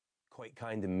quite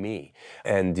kind to me,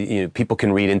 and people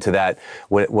can read into that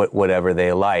whatever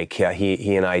they like. Yeah,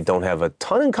 he and I don't have a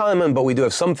ton in common, but we do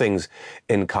have some things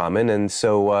in common, and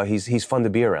so he's fun to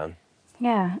be around.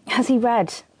 Yeah. Has he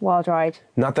read Wild Ride?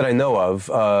 Not that I know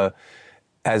of.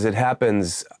 As it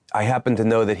happens, I happen to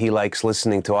know that he likes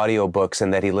listening to audiobooks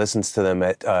and that he listens to them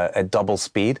at double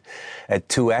speed, at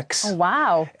 2x. Oh,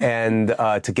 wow. And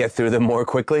to get through them more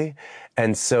quickly.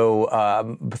 And so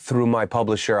through my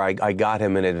publisher, I got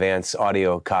him an advance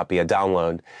audio copy, a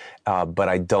download, but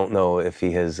I don't know if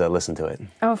he has listened to it.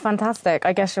 Oh, fantastic.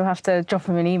 I guess you'll have to drop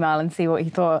him an email and see what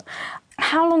he thought.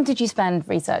 How long did you spend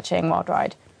researching Wild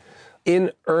Ride?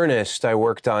 In earnest, I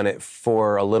worked on it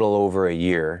for a little over a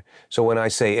year. So when I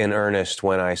say in earnest,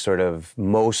 when I sort of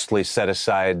mostly set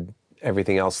aside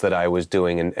everything else that I was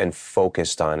doing and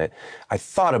focused on it, I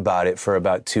thought about it for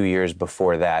about 2 years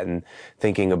before that, and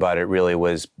thinking about it really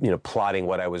was, plotting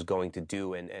what I was going to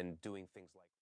do and doing things.